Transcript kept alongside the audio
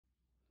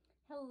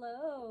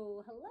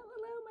Hello,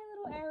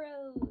 my little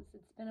arrows.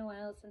 It's been a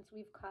while since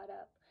we've caught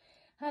up.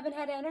 Haven't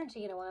had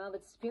energy in a while,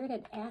 but Spirit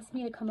had asked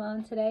me to come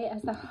on today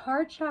as the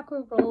heart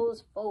chakra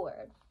rolls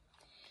forward.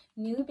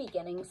 New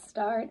beginnings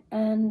start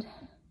and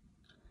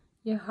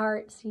your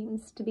heart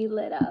seems to be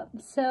lit up.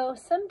 So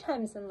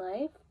sometimes in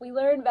life, we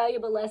learn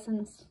valuable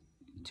lessons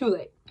too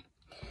late.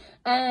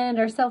 And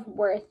our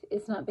self-worth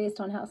is not based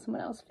on how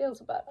someone else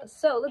feels about us.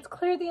 So let's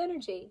clear the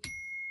energy.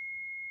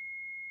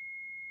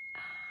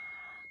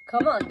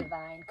 Come on,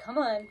 Divine. Come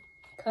on.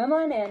 Come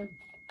on in.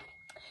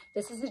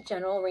 This is a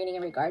general reading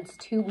in regards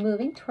to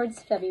moving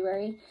towards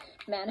February,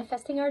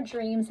 manifesting our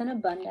dreams and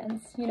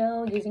abundance,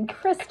 using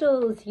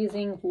crystals,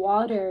 using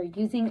water,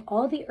 using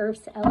all the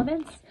earth's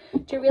elements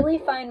to really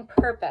find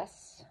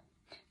purpose.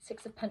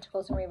 Six of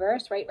Pentacles in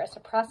reverse, right?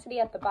 Reciprocity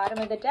at the bottom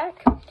of the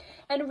deck.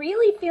 And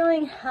really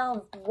feeling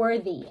how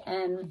worthy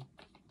and,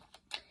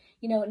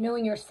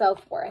 knowing your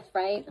self-worth,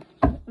 right?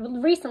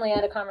 Recently I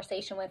had a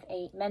conversation with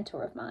a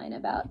mentor of mine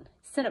about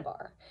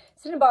Cinnabar.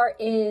 Cinnabar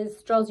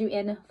draws you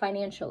in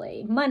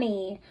financially,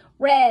 money,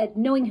 red,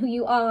 knowing who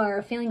you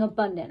are, feeling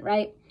abundant,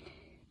 right?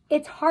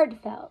 It's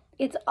heartfelt.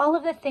 It's all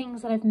of the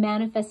things that I've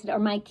manifested are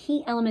my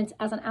key elements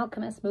as an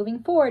alchemist moving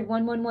forward.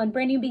 111,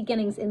 brand new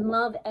beginnings in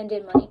love and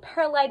in money,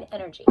 parallel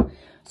energy.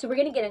 So we're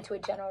going to get into a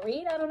general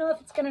read. I don't know if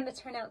it's going to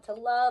turn out to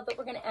love, but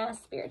we're going to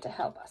ask Spirit to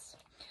help us.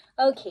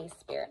 Okay,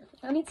 Spirit,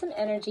 I need some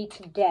energy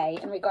today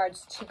in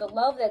regards to the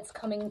love that's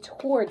coming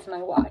towards my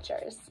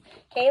watchers.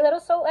 Okay, little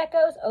soul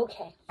echoes?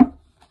 Okay.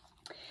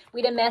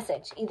 We had a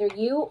message, either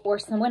you or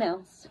someone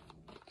else,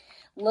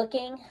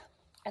 looking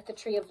at the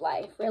tree of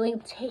life, really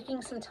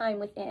taking some time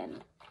within.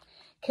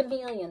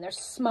 Chameleon, they're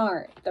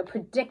smart, they're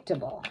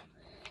predictable,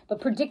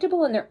 but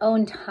predictable in their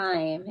own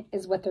time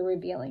is what they're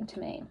revealing to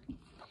me.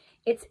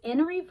 It's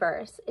in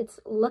reverse, it's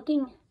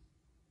looking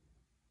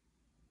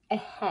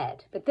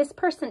ahead, but this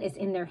person is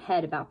in their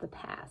head about the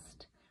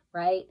past,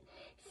 right?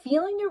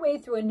 Feeling their way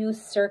through a new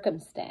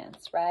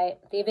circumstance, right?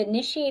 They've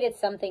initiated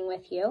something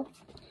with you.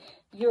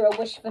 You're a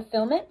wish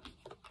fulfillment,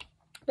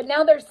 but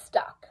now they're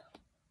stuck.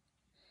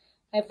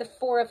 I have the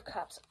Four of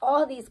Cups,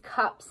 all these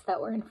cups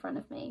that were in front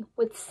of me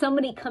with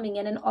somebody coming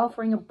in and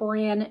offering a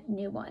brand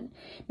new one.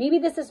 Maybe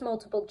this is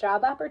multiple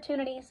job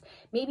opportunities.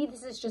 Maybe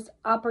this is just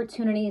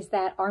opportunities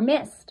that are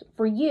missed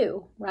for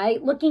you,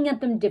 right? Looking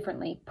at them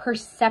differently.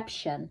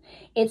 Perception.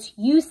 It's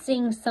you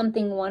seeing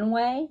something one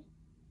way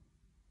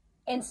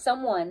and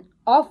someone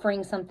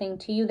offering something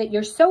to you that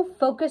you're so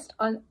focused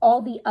on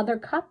all the other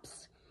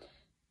cups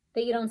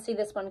that you don't see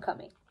this one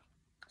coming.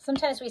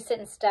 Sometimes we sit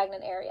in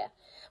stagnant area.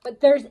 But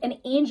there's an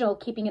angel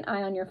keeping an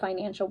eye on your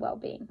financial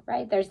well-being,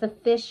 right? There's the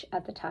fish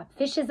at the top.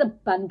 Fish is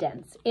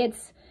abundance.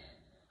 It's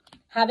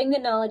having the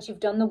knowledge you've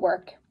done the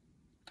work,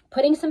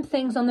 putting some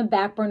things on the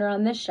back burner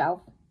on this shelf,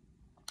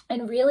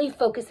 and really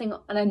focusing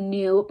on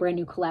a brand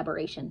new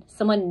collaboration.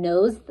 Someone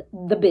knows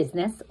the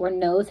business or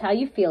knows how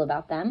you feel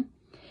about them.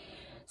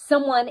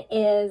 Someone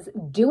is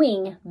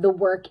doing the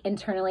work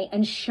internally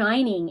and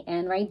shining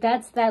in, right?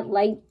 That's that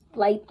night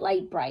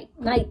bright.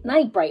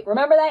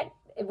 Remember that?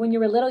 When you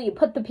were little, you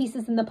put the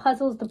pieces in the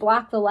puzzles to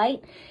block the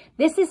light.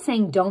 This is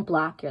saying don't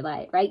block your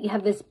light, right? You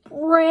have this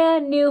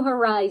brand new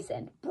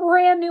horizon,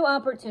 brand new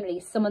opportunity.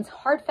 Someone's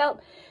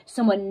heartfelt,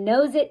 someone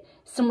knows it,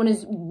 someone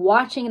is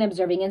watching and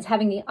observing and is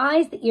having the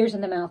eyes, the ears,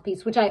 and the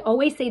mouthpiece, which I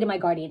always say to my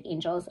guardian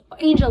angels,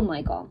 Angel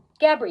Michael,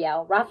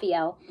 Gabrielle,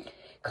 Raphael,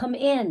 come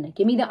in,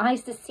 give me the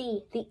eyes to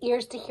see, the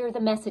ears to hear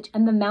the message,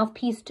 and the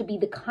mouthpiece to be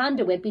the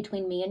conduit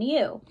between me and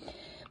you.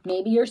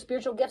 Maybe your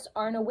spiritual gifts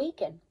aren't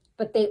awakened,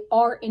 but they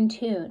are in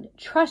tune.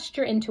 Trust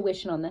your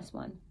intuition on this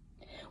one.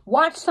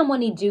 Watch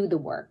someone do the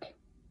work.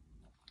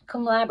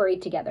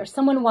 Collaborate together.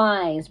 Someone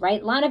wise,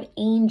 right? A lot of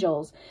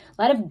angels,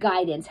 a lot of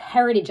guidance,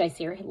 heritage I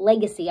see, or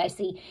legacy. I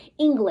see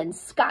England,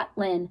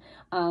 Scotland,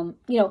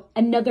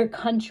 another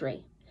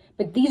country.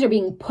 But these are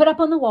being put up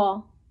on the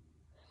wall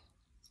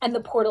and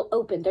the portal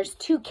opened. There's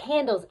two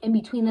candles in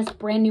between this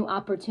brand new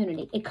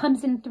opportunity. It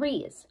comes in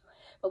threes,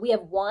 but we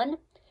have 1,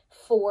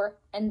 4,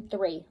 and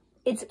 3.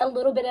 It's a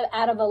little bit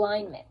out of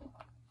alignment.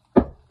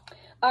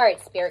 All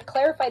right, Spirit,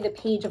 clarify the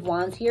Page of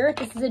Wands here.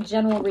 This is a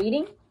general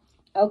reading.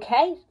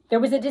 Okay, there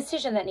was a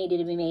decision that needed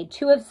to be made.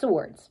 2 of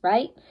Swords,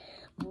 right?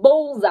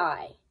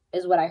 Bullseye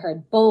is what I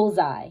heard.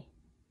 Bullseye.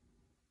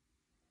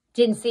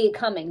 Didn't see it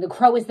coming. The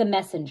crow is the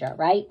messenger,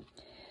 right?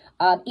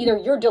 Either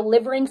you're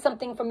delivering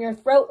something from your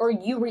throat or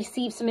you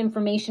receive some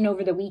information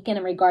over the weekend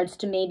in regards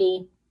to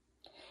maybe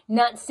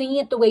not seeing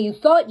it the way you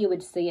thought you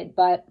would see it,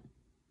 but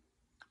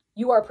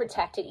you are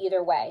protected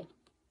either way.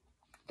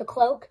 The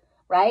cloak,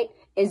 right,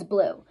 is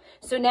blue.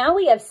 So now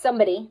we have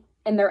somebody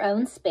in their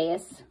own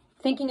space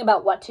thinking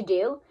about what to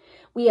do.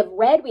 We have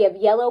red, we have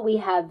yellow, we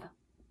have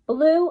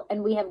blue,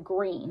 and we have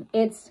green.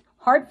 It's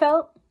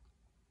heartfelt.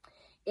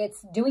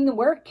 It's doing the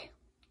work.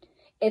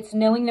 It's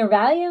knowing their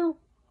value.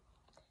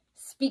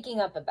 Speaking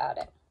up about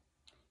it.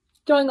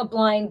 Throwing a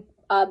blind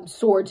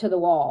sword to the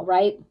wall,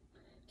 right?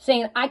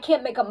 Saying, I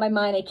can't make up my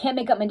mind. I can't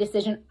make up my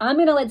decision. I'm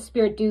going to let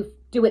Spirit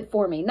do it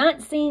for me.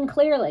 Not seeing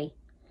clearly.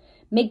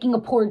 Making a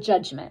poor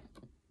judgment.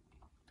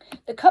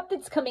 The cup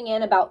that's coming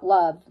in about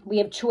love, we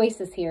have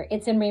choices here.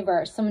 It's in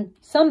reverse.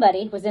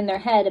 Somebody was in their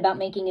head about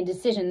making a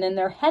decision, then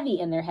they're heavy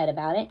in their head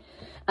about it,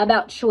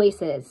 about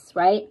choices,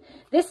 right?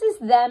 This is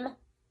them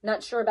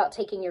not sure about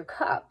taking your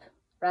cup,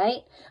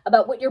 right?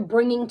 About what you're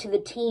bringing to the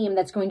team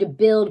that's going to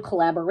build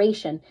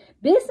collaboration.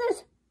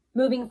 Business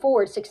moving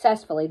forward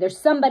successfully. There's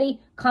somebody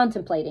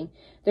contemplating.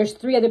 There's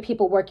 3 other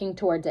people working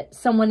towards it.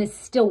 Someone is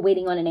still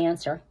waiting on an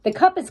answer. The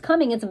cup is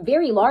coming. It's a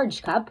very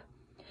large cup.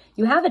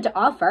 You have it to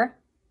offer,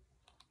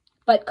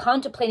 but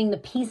contemplating the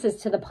pieces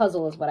to the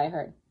puzzle is what I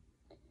heard.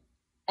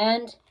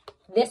 And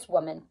this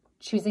woman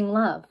choosing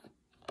love,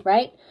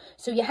 right?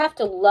 So you have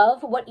to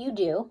love what you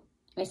do.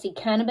 I see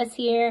cannabis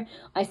here.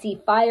 I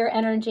see fire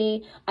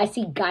energy. I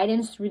see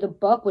guidance through the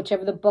book,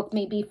 whichever the book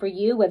may be for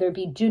you, whether it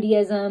be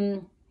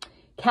Judaism,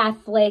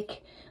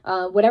 Catholic,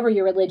 whatever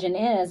your religion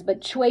is,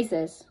 but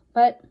choices.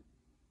 But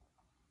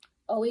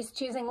always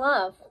choosing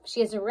love. She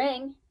has a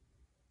ring,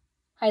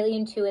 highly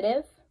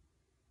intuitive,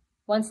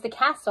 wants the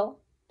castle,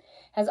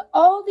 has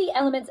all the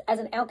elements as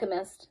an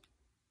alchemist,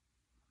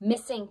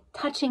 missing,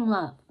 touching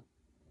love,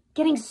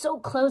 getting so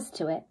close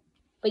to it,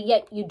 but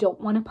yet you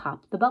don't want to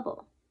pop the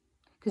bubble.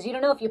 Because you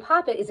don't know if you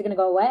pop it, is it going to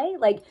go away?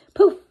 Like,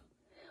 poof.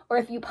 Or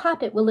if you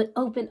pop it, will it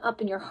open up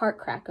and your heart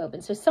crack open?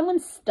 So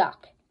someone's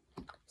stuck.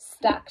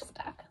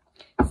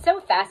 It's so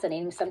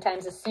fascinating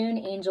sometimes. As soon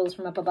angels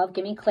from up above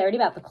give me clarity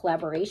about the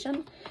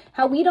collaboration.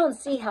 How we don't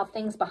see how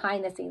things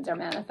behind the scenes are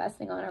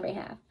manifesting on our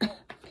behalf.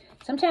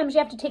 Sometimes you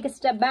have to take a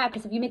step back,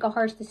 because if you make a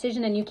harsh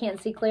decision and you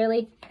can't see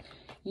clearly,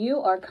 you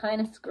are kind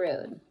of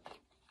screwed.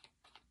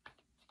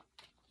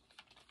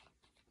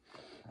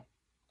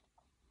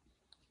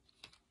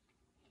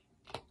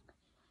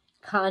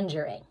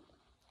 Conjuring,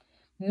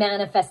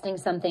 manifesting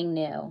something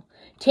new,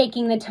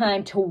 taking the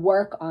time to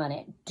work on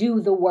it,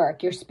 do the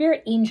work. Your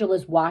spirit angel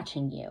is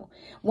watching you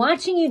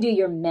do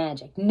your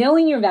magic,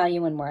 knowing your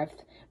value and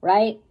worth,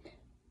 right?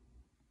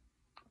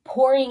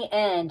 Pouring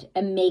in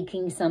and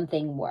making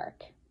something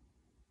work.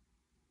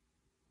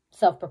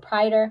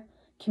 Self-proprietor,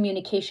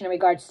 communication in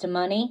regards to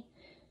money,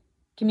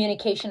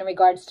 communication in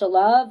regards to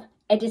love,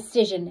 a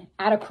decision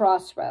at a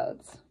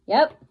crossroads.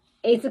 Yep,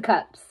 Ace of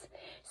Cups.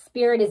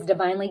 Spirit is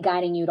divinely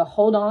guiding you to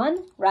hold on,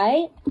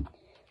 right?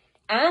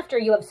 After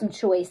you have some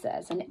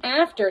choices and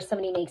after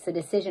somebody makes a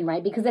decision,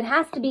 right? Because it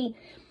has to be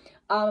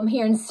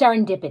here in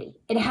serendipity.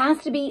 It has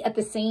to be at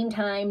the same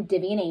time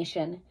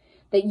divination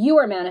that you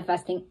are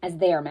manifesting as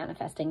they are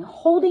manifesting.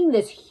 Holding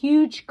this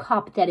huge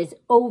cup that is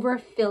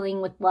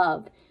overfilling with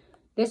love.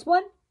 This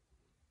one,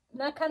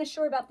 not kind of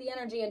sure about the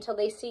energy until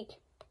they seek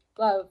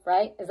love,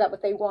 right? Is that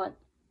what they want?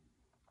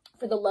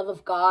 For the love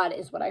of God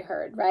is what I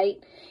heard, right?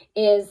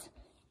 Is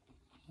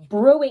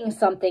brewing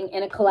something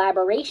in a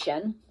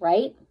collaboration,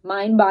 right?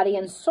 Mind, body,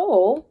 and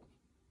soul.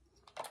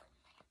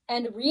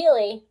 And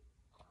really,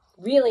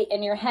 really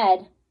in your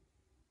head,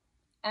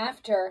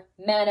 after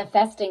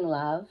manifesting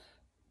love,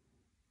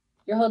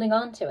 you're holding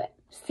on to it.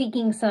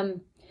 Seeking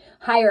some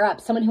higher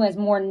up, someone who has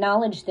more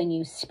knowledge than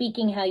you,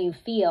 speaking how you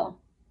feel.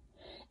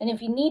 And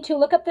if you need to,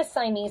 look up the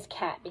Siamese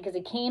cat, because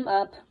it came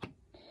up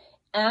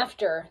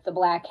after the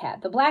black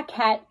cat. The black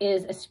cat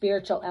is a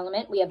spiritual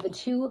element. We have the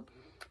 2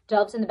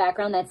 doves in the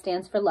background. That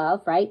stands for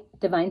love, right?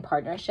 Divine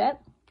partnership.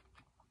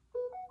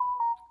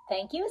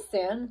 Thank you,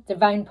 Soon.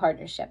 Divine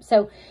partnership.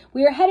 So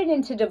we are headed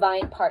into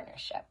divine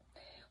partnership.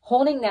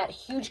 Holding that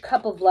huge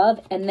cup of love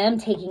and them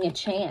taking a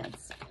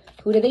chance.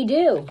 Who do they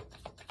do?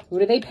 Who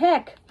do they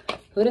pick?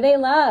 Who do they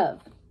love?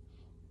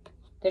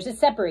 There's a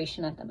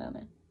separation at the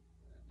moment.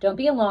 Don't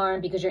be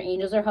alarmed, because your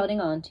angels are holding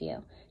on to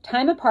you.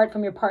 Time apart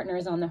from your partner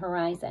is on the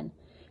horizon.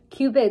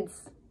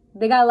 Cupids,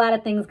 they got a lot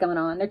of things going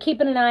on. They're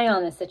keeping an eye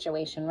on the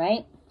situation,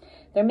 right?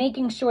 They're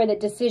making sure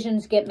that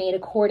decisions get made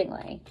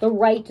accordingly. The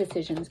right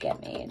decisions get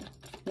made.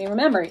 I mean,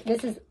 remember,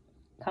 this is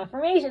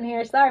confirmation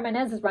here. Sorry, my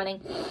nose is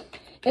running.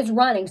 It's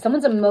running.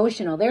 Someone's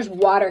emotional. There's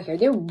water here.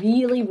 They're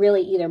really,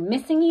 really either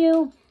missing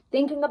you,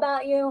 thinking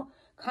about you,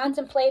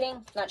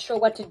 contemplating, not sure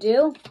what to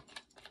do.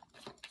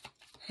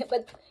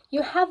 But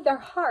you have their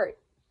heart,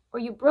 or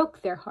you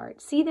broke their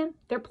heart. See them?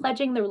 They're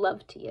pledging their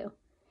love to you.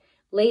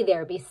 Lay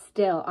there, be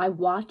still. I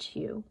watch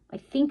you. I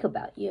think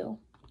about you.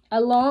 I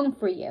long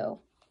for you.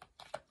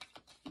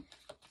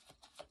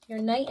 Your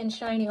knight in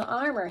shining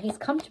armor. He's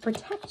come to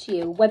protect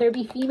you, whether it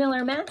be female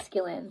or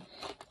masculine.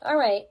 All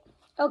right.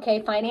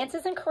 Okay,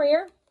 finances and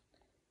career.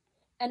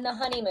 And the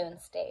honeymoon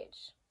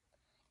stage.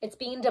 It's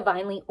being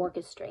divinely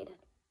orchestrated,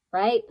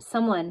 right?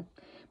 Someone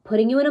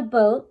putting you in a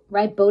boat,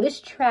 right? Boat is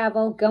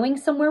travel, going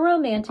somewhere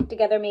romantic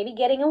together, maybe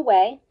getting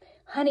away.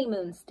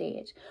 Honeymoon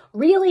stage.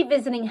 Really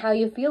visiting how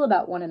you feel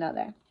about one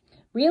another.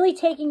 Really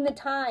taking the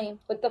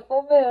time with the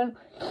full moon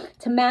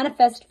to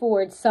manifest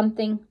forward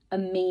something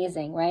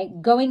amazing,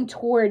 right? Going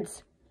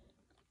towards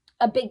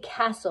a big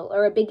castle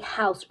or a big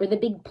house or the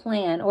big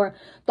plan or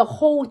the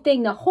whole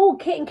thing, the whole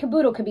kit and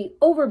caboodle could be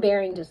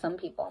overbearing to some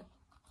people.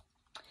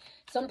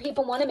 Some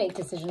people want to make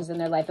decisions in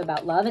their life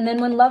about love, and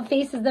then when love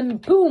faces them,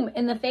 boom,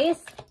 in the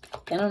face,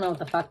 they don't know what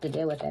the fuck to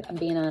do with it. I'm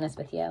being honest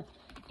with you.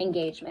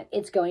 engagement.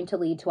 It's going to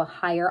lead to a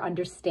higher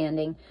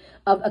understanding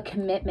of a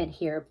commitment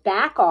here.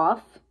 Back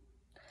off.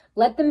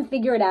 Let them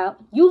figure it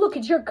out. You look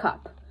at your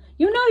cup.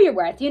 You know your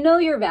worth. You know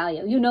your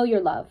value. You know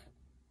your love.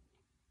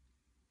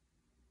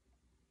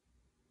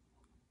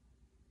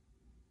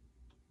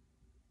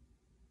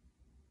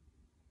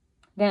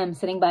 Them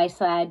sitting by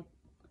side.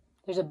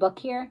 There's a book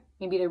here.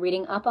 Maybe they're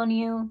reading up on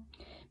you.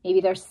 Maybe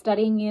they're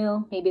studying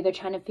you. Maybe they're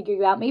trying to figure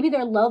you out. Maybe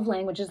their love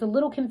language is a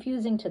little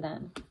confusing to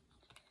them.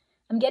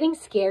 I'm getting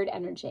scared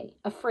energy,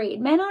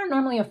 afraid. Men aren't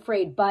normally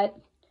afraid, but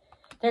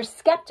they're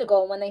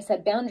skeptical when they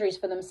set boundaries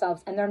for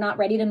themselves and they're not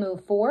ready to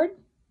move forward.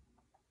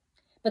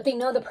 But they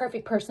know the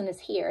perfect person is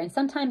here. And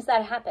sometimes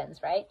that happens,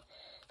 right?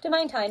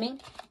 Divine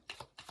timing.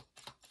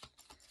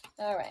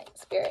 All right,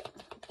 Spirit.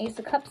 Ace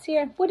of Cups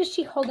here. What is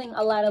she holding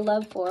a lot of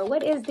love for?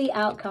 What is the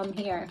outcome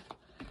here?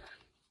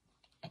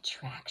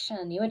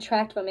 Attraction. You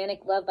attract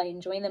romantic love by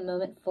enjoying the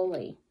moment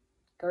fully.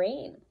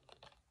 Great.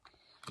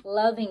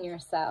 Loving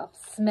yourself.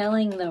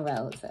 Smelling the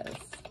roses.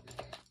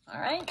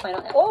 All right.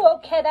 Final. Oh,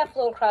 okay. That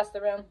flew across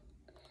the room.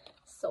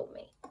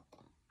 Soulmate.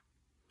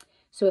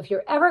 So if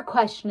you're ever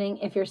questioning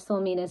if your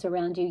soulmate is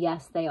around you,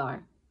 yes, they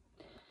are.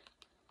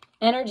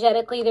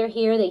 Energetically, they're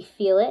here. They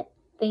feel it.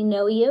 They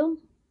know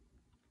you.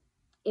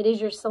 It is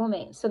your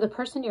soulmate. So the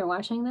person you're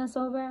watching this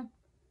over,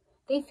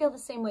 they feel the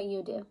same way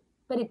you do.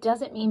 But it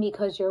doesn't mean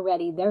because you're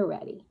ready, they're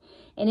ready.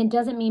 And it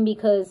doesn't mean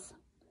because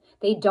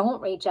they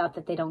don't reach out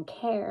that they don't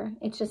care.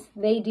 It's just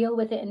they deal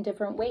with it in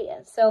different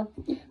ways. So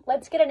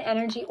let's get an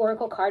energy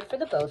oracle card for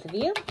the both of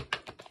you.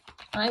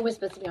 I was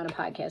supposed to be on a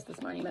podcast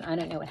this morning, but I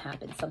don't know what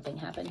happened. Something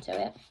happened to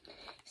it.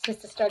 It's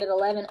supposed to start at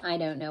 11. I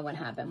don't know what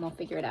happened. We'll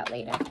figure it out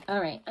later.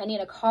 All right. I need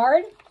a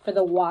card for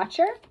the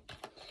watcher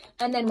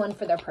and then one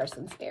for their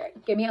person,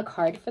 Spirit. Give me a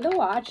card for the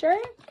watcher.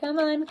 Come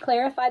on.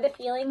 Clarify the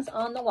feelings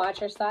on the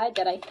watcher side.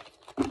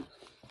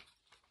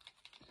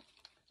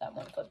 That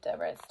one flipped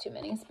over. It's too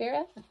many,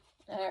 Spirit.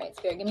 All right,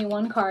 Spirit, give me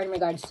one card in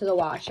regards to the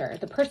watcher.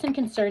 The person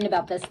concerned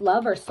about this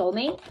love or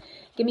soulmate,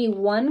 give me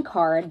one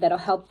card that'll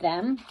help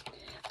them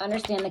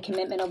understand the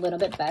commitment a little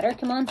bit better.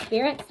 Come on,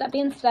 Spirit, stop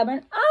being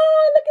stubborn.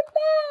 Oh, look at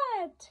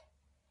that.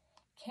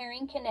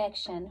 Caring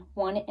connection,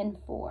 1 and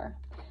 4.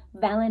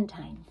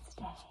 Valentine's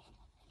Day.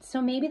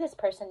 So maybe this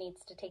person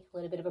needs to take a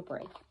little bit of a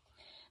break.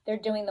 They're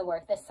doing the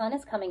work. The sun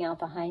is coming out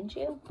behind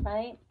you,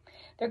 right?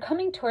 They're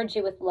coming towards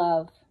you with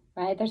love.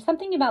 Right? There's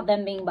something about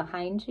them being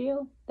behind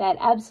you that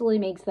absolutely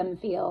makes them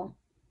feel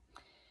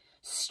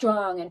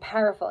strong and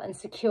powerful and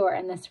secure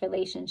in this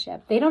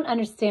relationship. They don't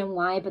understand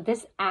why, but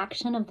this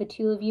action of the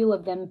two of you,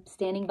 of them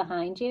standing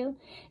behind you,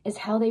 is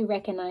how they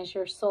recognize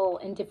your soul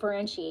and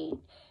differentiate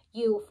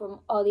you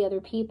from all the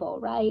other people,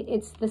 right?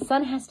 It's the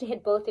sun has to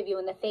hit both of you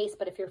in the face,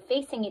 but if you're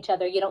facing each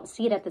other, you don't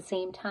see it at the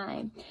same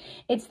time.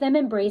 It's them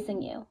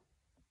embracing you.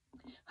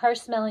 Her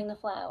smelling the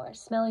flowers,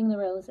 smelling the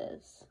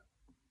roses.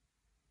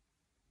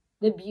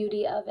 The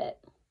beauty of it.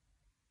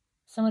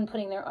 Someone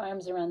putting their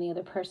arms around the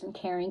other person,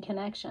 caring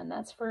connection.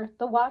 That's for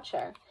the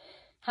watcher.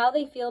 How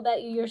they feel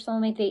about you, your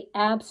soulmate, they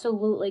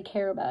absolutely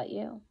care about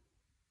you.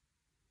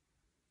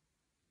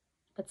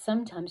 But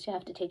sometimes you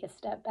have to take a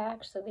step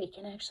back so they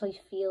can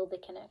actually feel the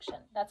connection.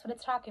 That's what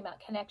it's talking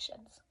about,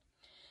 connections.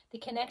 The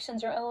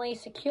connections are only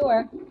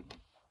secure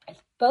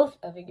if both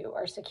of you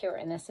are secure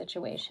in this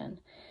situation.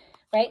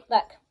 Right?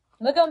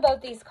 Look on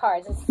both these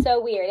cards. It's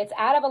so weird. It's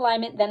out of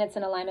alignment, then it's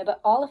in alignment.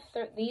 But all of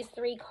these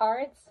three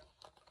cards,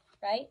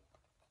 right,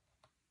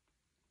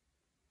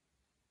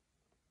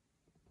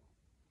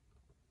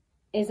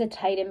 is a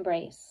tight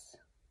embrace.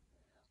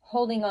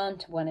 Holding on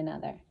to one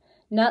another.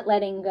 Not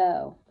letting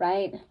go,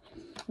 right?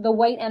 The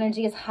white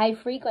energy is high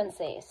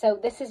frequency. So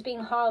this is being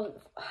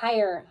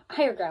higher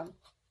ground.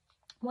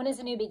 One is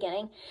a new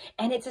beginning,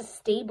 and it's a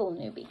stable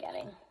new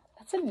beginning.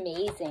 That's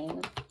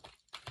amazing.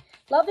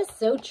 Love is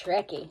so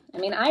tricky. I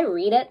mean, I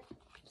read it,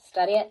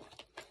 study it,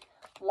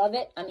 love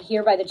it. I'm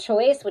here by the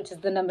choice, which is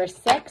the number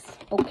 6.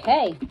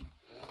 Okay.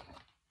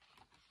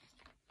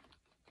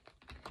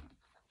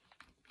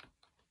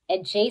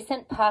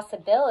 Adjacent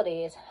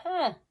possibilities.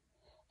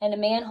 And a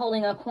man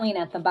holding a coin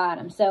at the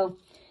bottom. So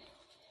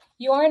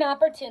you're an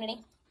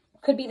opportunity.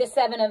 Could be the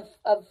 7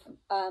 of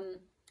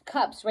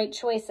cups, right?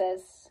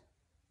 Choices.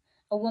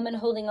 A woman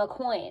holding a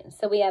coin.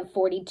 So we have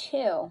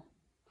 42.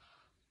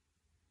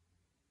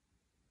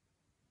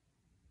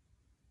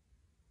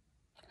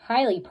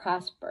 Highly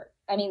prosper.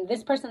 I mean,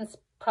 this person's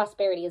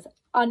prosperity is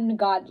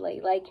ungodly,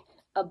 like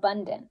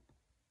abundant.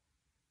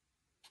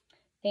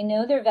 They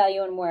know their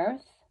value and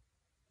worth.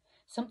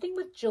 Something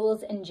with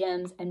jewels and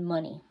gems and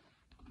money.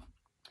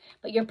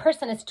 But your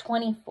person is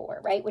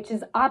 24, right? Which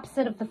is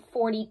opposite of the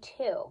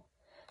 42.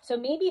 So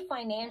maybe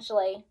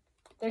financially,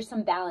 there's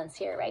some balance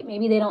here, right?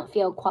 Maybe they don't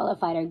feel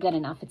qualified or good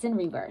enough. It's in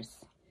reverse.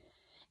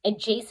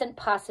 Adjacent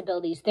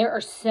possibilities. There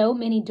are so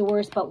many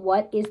doors, but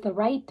what is the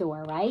right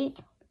door, right?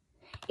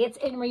 It's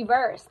in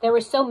reverse. There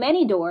were so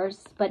many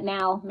doors, but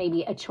now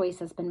maybe a choice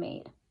has been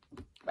made,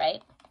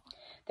 right?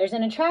 There's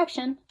an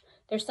attraction.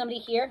 There's somebody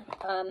here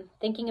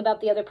thinking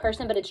about the other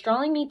person, but it's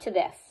drawing me to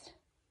this.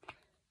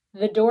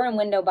 The door and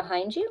window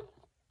behind you.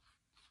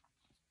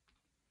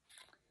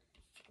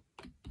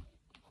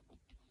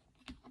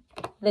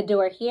 the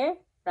door here,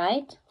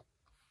 right?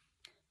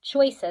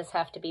 Choices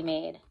have to be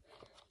made.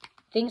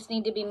 Things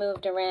need to be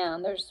moved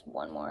around. There's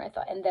one more, I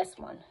thought, and this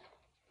one.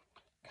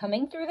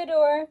 Coming through the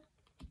door,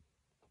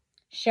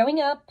 showing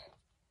up,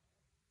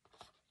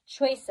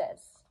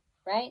 choices,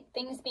 right?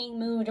 Things being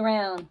moved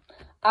around,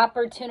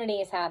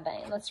 opportunities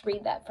happening. Let's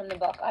read that from the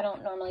book. I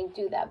don't normally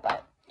do that,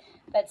 but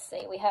let's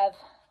see. We have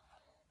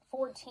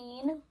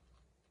 14.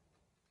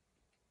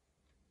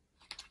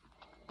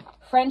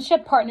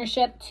 Friendship,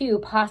 partnership, 2,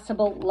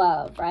 possible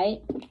love,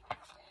 right?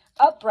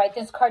 Upright,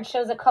 this card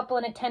shows a couple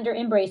in a tender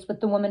embrace with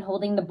the woman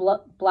holding the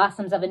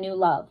blossoms of a new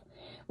love.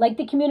 Like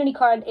the community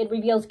card, it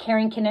reveals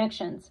caring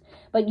connections,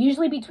 but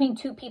usually between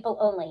 2 people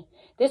only.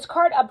 This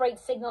card upright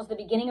signals the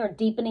beginning or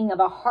deepening of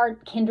a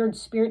heart, kindred,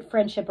 spirit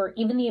friendship, or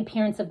even the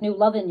appearance of new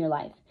love in your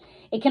life.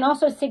 It can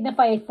also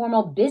signify a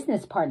formal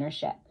business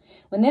partnership.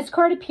 When this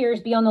card appears,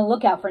 be on the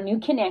lookout for new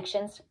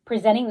connections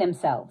presenting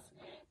themselves.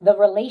 The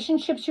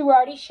relationships you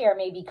already share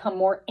may become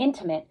more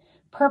intimate,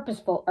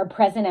 purposeful, or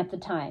present at the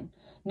time.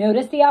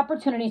 Notice the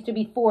opportunities to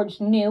be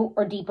forged new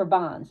or deeper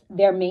bonds.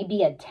 There may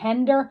be a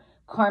tender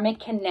karmic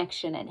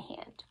connection at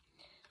hand.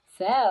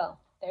 So,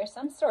 there's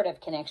some sort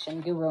of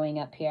connection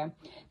guruing up here.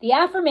 The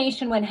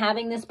affirmation when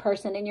having this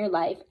person in your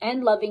life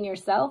and loving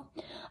yourself: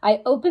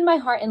 I open my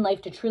heart and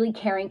life to truly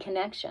caring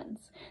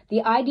connections.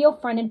 The ideal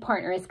friend and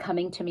partner is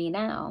coming to me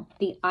now.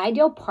 The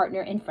ideal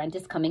partner and friend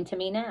is coming to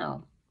me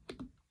now.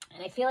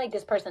 And I feel like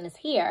this person is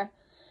here.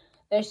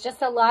 There's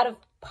just a lot of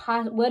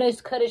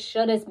wouldas, couldas,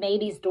 shouldas,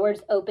 maybes,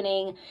 doors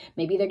opening.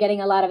 Maybe they're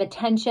getting a lot of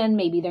attention.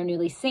 Maybe they're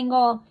newly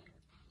single.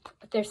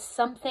 But there's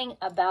something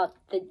about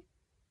the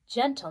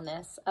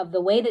gentleness of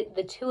the way that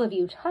the 2 of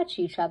you touch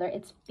each other.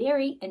 It's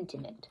very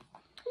intimate.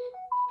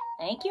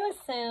 Thank you,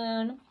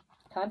 Asun.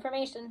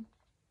 Confirmation.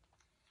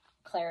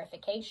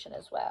 Clarification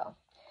as well.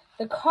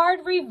 The card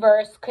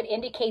reverse could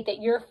indicate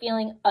that you're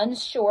feeling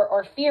unsure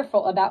or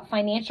fearful about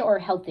financial or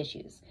health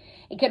issues.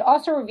 It could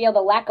also reveal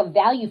the lack of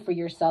value for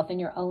yourself in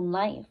your own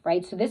life,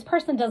 right? So this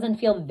person doesn't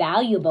feel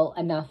valuable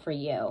enough for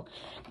you.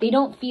 They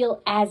don't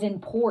feel as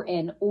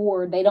important,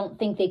 or they don't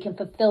think they can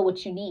fulfill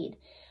what you need.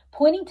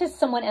 Pointing to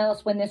someone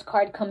else when this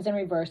card comes in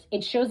reverse,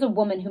 it shows a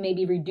woman who may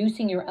be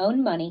reducing your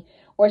own money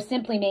or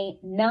simply may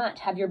not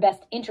have your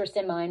best interest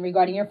in mind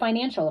regarding your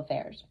financial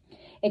affairs.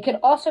 It could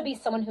also be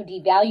someone who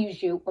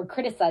devalues you or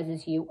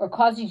criticizes you or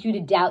causes you to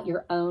doubt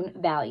your own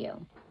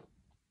value.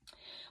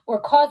 Or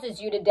causes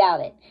you to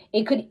doubt it.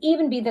 It could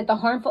even be that the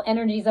harmful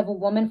energies of a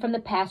woman from the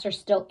past are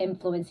still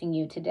influencing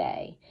you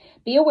today.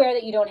 Be aware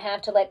that you don't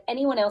have to let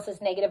anyone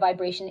else's negative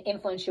vibration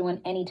influence you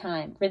on any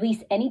time.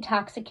 Release any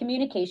toxic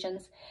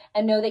communications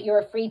and know that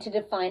you're free to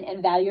define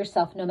and value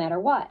yourself no matter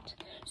what.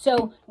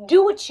 So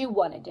do what you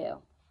want to do.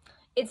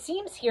 It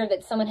seems here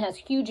that someone has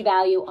huge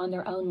value on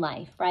their own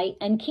life, right?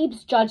 And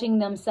keeps judging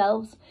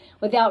themselves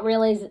without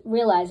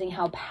realizing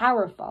how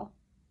powerful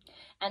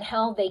and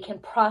how they can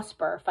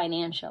prosper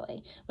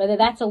financially, whether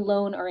that's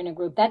alone or in a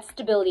group. That's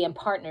stability and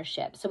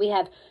partnership. So we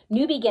have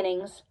new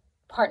beginnings,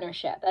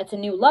 partnership. That's a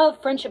new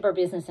love, friendship, or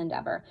business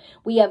endeavor.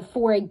 We have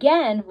 4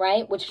 again,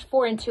 right? Which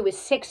 4 and 2 is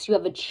 6. You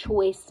have a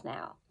choice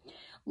now.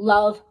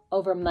 Love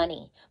over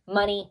money.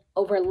 Money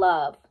over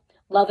love.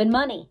 Love and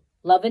money.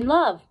 Love and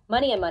love.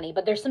 Money and money.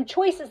 But there's some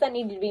choices that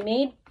need to be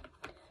made.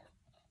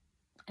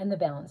 And the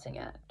balancing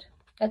act.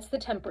 That's the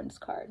temperance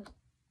card.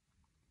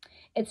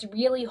 It's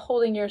really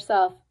holding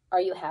yourself. Are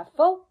you half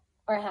full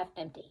or half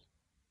empty?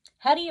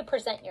 How do you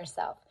present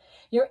yourself?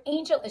 Your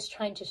angel is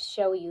trying to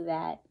show you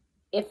that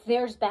if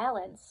there's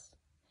balance,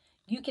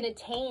 you can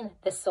attain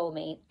the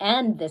soulmate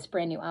and this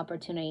brand new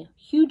opportunity.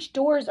 Huge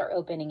doors are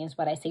opening is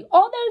what I see.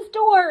 All those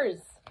doors.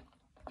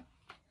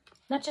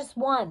 Not just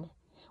one.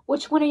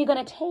 Which one are you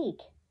going to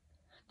take?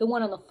 The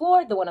one on the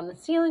floor, the one on the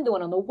ceiling, the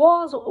one on the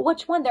walls.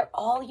 Which one? They're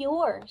all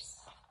yours.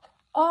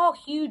 All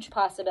huge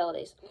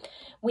possibilities.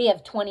 We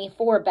have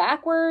 24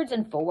 backwards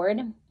and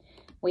forward.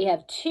 We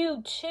have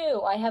 2,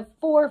 2. I have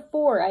 4,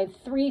 4. I have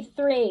 3,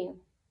 3.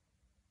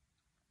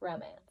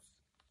 Romance.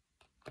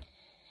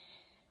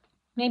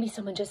 Maybe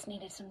someone just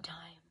needed some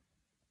time.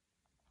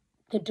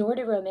 The door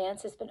to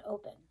romance has been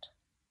opened.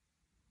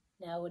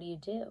 Now what do you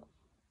do?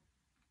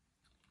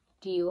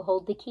 Do you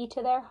hold the key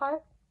to their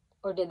heart?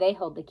 Or do they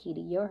hold the key to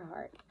your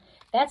heart?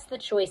 That's the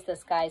choice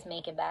this guy's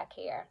making back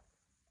here.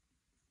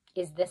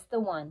 Is this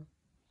the one?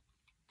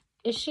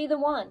 Is she the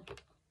one?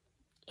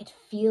 It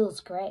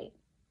feels great.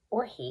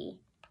 Or he.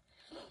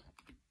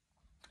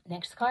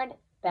 Next card,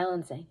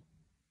 balancing.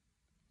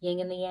 Yin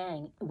and the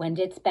yang. When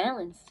it's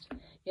balanced,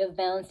 you have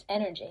balanced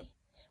energy,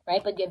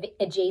 right? But you have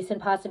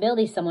adjacent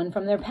possibilities, someone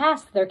from their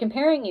past they're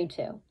comparing you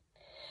to.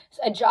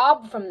 A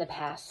job from the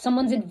past,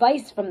 someone's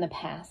advice from the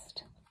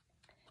past.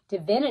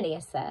 Divinity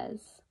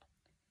says,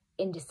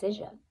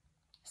 indecision.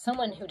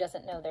 Someone who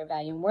doesn't know their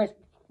value and worth.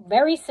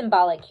 Very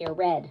symbolic here,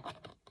 red,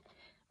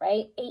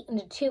 right? 8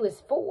 and 2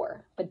 is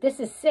 4, but this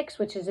is 6,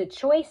 which is a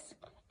choice,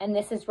 and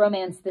this is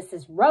romance. This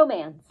is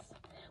romance.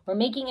 We're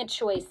making a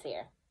choice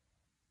here.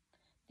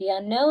 The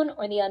unknown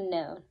or the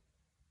unknown?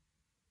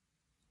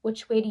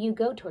 Which way do you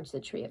go towards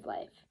the tree of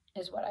life,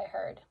 is what I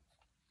heard.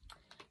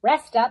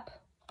 Rest up.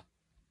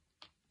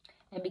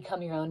 and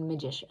become your own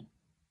magician,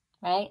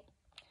 right?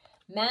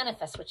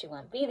 Manifest what you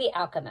want. Be the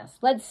alchemist.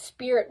 Let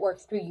spirit work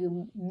through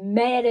you.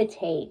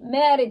 Meditate.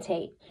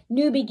 Meditate.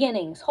 New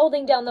beginnings.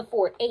 Holding down the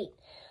fort. 8.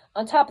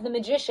 On top of the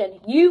magician,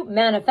 you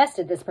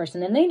manifested this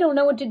person and they don't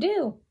know what to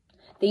do.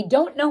 They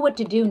don't know what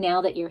to do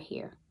now that you're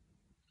here.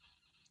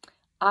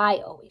 I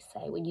always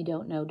say, when you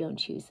don't know, don't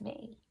choose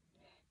me.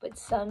 But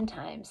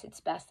sometimes it's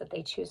best that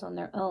they choose on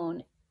their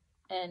own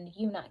and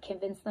you not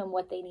convince them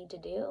what they need to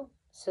do,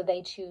 so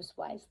they choose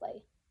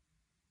wisely.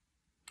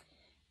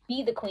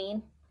 Be the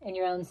queen in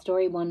your own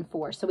story.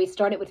 1-4. So we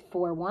started with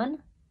 4-1,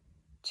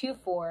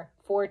 2-4,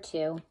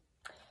 4-2,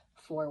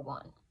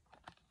 4-1.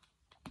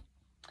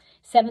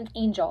 7th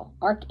angel,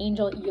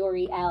 Archangel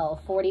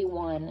Uriel,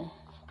 41.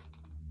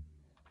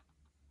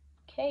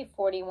 Okay,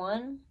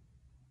 41.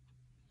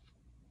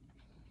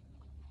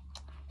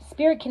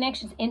 Spirit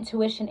connections,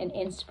 intuition, and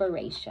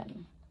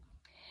inspiration.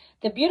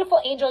 The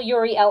beautiful angel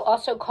Uriel,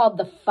 also called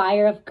the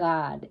fire of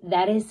God.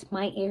 That is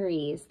my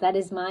Aries. That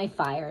is my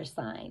fire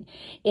sign.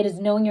 It is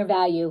knowing your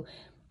value.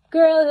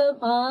 Girl,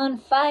 I'm on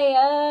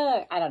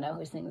fire. I don't know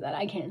who sings that.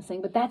 I can't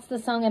sing, but that's the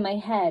song in my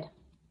head.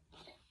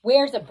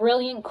 Wears a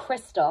brilliant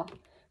crystal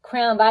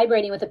crown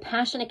vibrating with a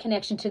passionate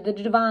connection to the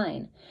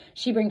divine.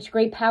 She brings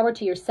great power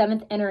to your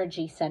 7th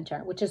energy center,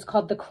 which is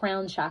called the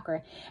crown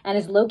chakra, and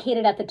is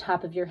located at the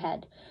top of your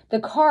head. The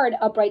card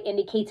upright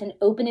indicates an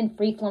open and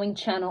free-flowing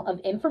channel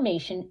of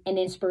information and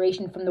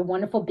inspiration from the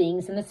wonderful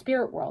beings in the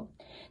spirit world.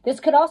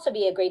 This could also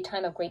be a great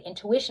time of great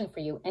intuition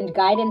for you and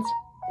guidance,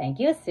 thank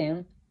you,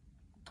 Assume,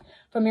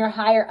 from your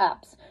higher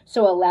ups.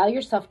 So allow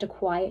yourself to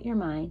quiet your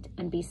mind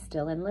and be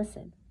still and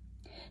listen.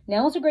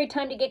 Now is a great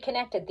time to get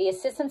connected. The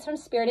assistance from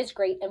spirit is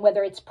great, and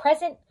whether it's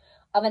present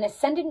of an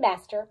ascended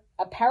master,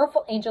 a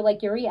powerful angel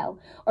like Uriel,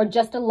 or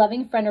just a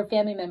loving friend or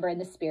family member in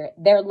the spirit,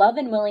 their love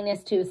and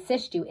willingness to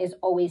assist you is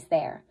always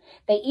there.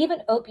 They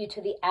even open you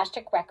to the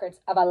Ashtic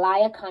records of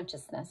Alaya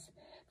consciousness,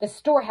 the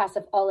storehouse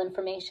of all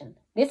information.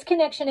 This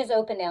connection is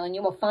open now, and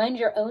you will find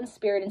your own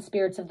spirit and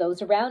spirits of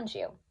those around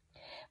you.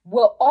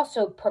 Will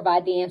also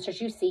provide the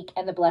answers you seek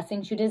and the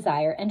blessings you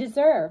desire and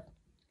deserve.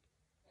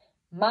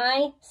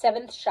 My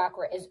 7th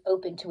chakra is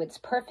open to its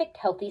perfect,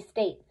 healthy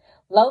state.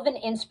 Love and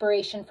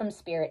inspiration from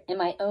spirit and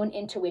my own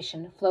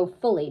intuition flow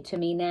fully to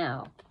me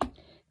now.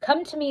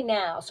 Come to me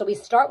now. So we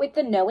start with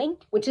the knowing,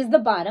 which is the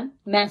bottom,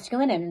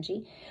 masculine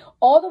energy,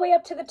 all the way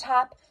up to the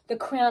top, the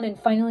crown, and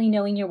finally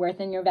knowing your worth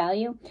and your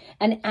value,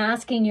 and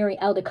asking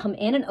Uriel to come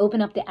in and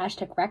open up the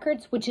Ashtic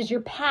records, which is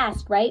your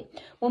past, right?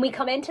 When we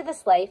come into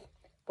this life,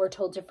 we're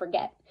told to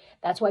forget.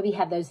 That's why we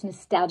have those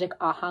nostalgic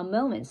aha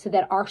moments, so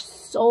that our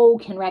soul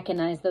can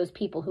recognize those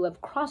people who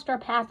have crossed our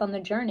path on the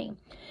journey.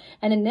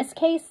 And in this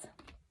case,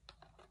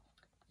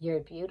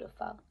 you're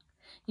beautiful.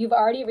 You've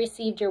already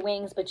received your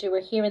wings, but you were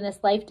here in this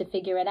life to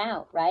figure it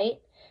out, right?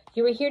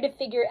 You were here to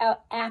figure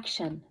out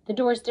action, the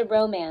doors to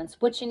romance,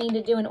 what you need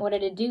to do in order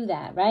to do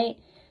that, right?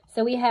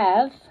 So we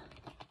have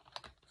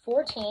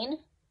 14,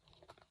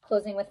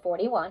 closing with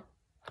 41.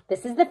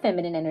 This is the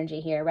feminine energy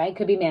here, right?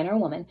 Could be man or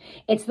woman.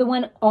 It's the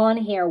one on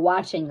here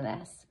watching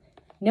this,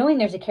 knowing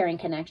there's a caring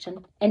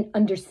connection and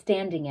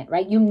understanding it,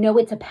 right? You know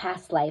it's a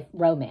past life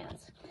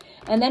romance.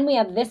 And then we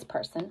have this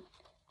person,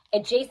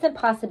 adjacent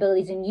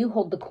possibilities, and you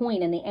hold the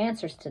coin and the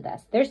answers to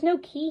this. There's no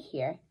key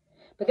here,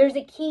 but there's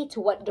a key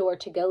to what door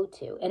to go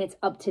to, and it's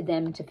up to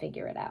them to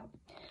figure it out.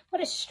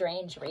 What a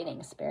strange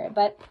reading, Spirit.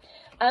 But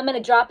I'm going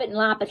to drop it and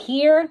lop it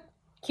here.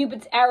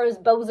 Cupid's arrows,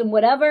 bows, and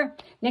whatever.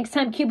 Next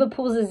time Cupid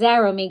pulls his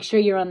arrow, make sure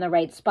you're on the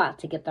right spot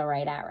to get the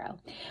right arrow.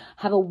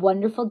 Have a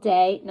wonderful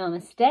day.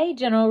 Namaste.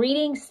 General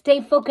reading. Stay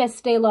focused.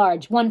 Stay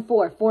large.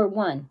 1-4,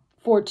 4-1,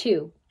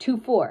 4-2,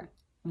 2-4.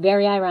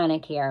 Very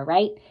ironic here,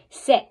 right?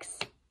 6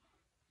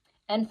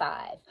 and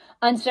 5.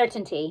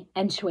 Uncertainty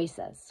and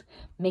choices.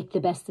 Make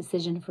the best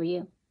decision for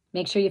you.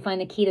 Make sure you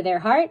find the key to their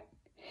heart.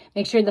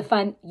 Make sure to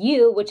find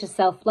you, which is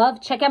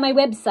self-love. Check out my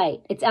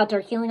website. It's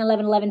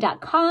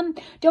outdoorhealing1111.com.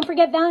 Don't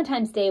forget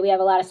Valentine's Day. We have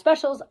a lot of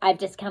specials. I've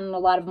discounted a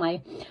lot of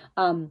my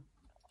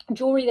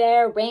jewelry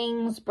there,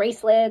 rings,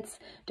 bracelets.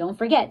 Don't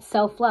forget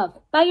self-love.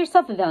 Buy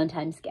yourself a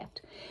Valentine's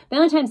gift.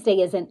 Valentine's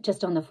Day isn't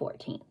just on the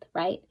 14th,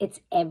 right?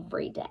 It's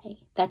every day.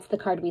 That's the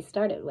card we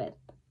started with.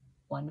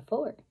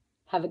 1-4.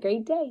 Have a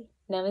great day.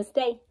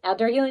 Namaste.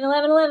 Outdoor Healing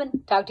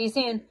 1111. Talk to you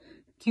soon.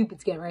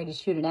 Cupid's getting ready to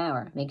shoot an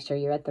arrow. Make sure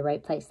you're at the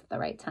right place at the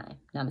right time.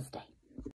 Namaste.